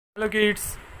Hello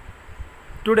kids,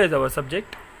 today's our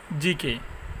subject GK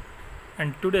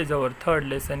and today's our third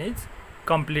lesson is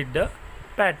complete the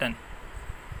pattern.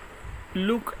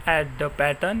 Look at the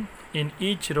pattern in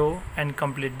each row and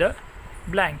complete the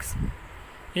blanks.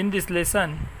 In this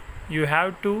lesson you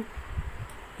have to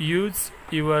use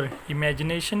your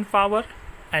imagination power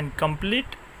and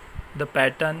complete the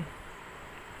pattern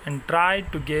and try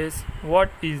to guess what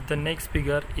is the next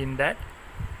figure in that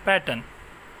pattern.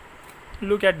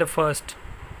 Look at the first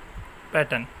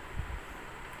pattern: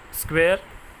 square,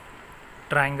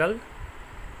 triangle,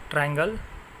 triangle,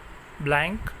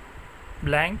 blank,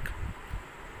 blank,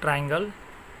 triangle,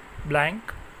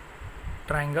 blank,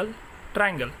 triangle,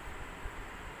 triangle.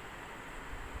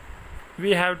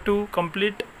 We have to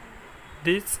complete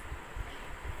this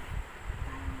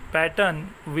pattern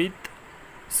with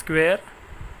square,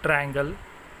 triangle,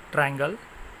 triangle,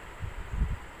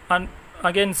 and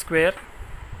again square,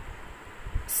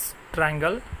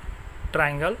 triangle,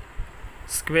 triangle,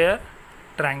 square,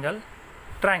 triangle,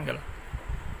 triangle.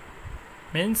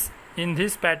 Means in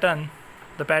this pattern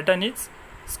the pattern is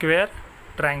square,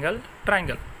 triangle,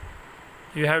 triangle.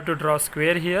 You have to draw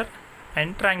square here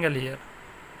and triangle here,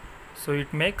 so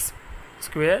it makes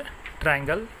square,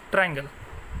 triangle, triangle.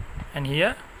 And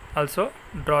here also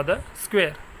draw the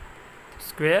square,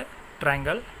 square,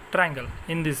 triangle, triangle.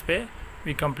 In this way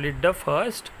we complete the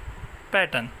first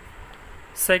pattern.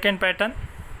 Second pattern,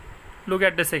 look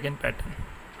at the second pattern: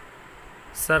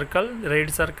 circle, red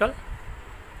circle,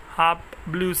 half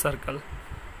blue circle,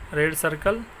 red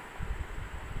circle,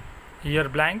 here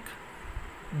blank,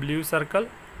 blue circle,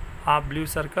 half blue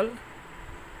circle,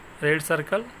 red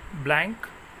circle, blank,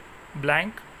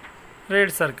 blank,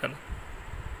 red circle.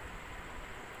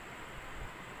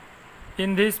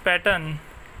 In this pattern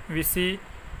we see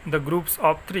the groups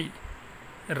of three: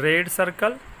 red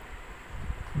circle,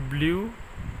 blue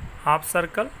half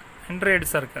circle and red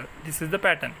circle. This is the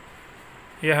pattern.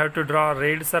 You have to draw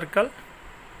red circle,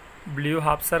 blue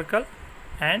half circle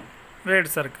and red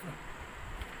circle.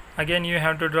 Again you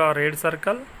have to draw red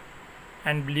circle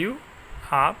and blue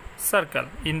half circle.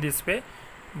 In this way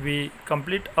we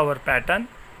complete our pattern: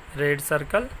 red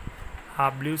circle,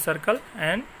 half blue circle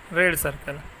and red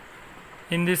circle.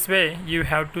 In this way you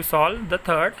have to solve the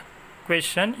third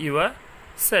question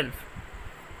yourself.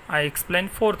 I explain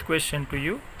fourth question to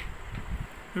you.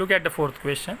 Look at the fourth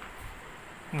question: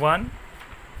 1,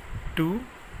 2,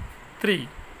 3.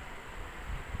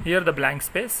 Here the blank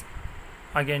space,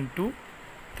 again 2,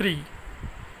 3,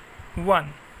 1,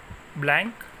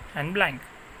 blank and blank.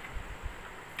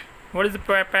 What is the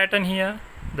pattern here?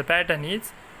 The pattern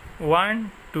is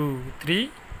 1, 2,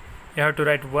 3. You have to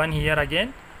write 1 here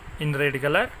again in red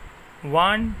color.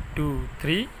 1, 2,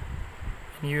 3.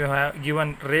 You have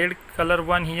given red color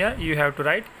 1 here, you have to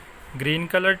write green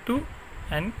color 2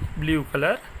 and blue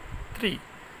color 3.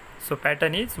 So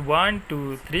pattern is 1,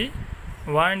 2, 3,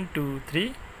 1, 2,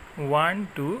 3, 1,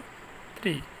 2,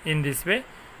 3. In this way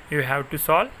you have to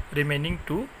solve remaining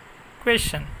two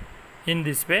question. In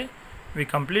this way we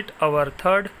complete our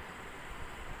third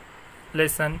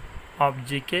lesson of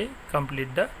GK,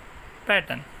 complete the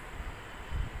pattern.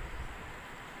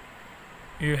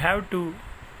 You have to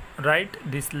write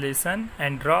this lesson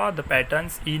and draw the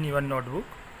patterns in your notebook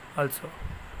also.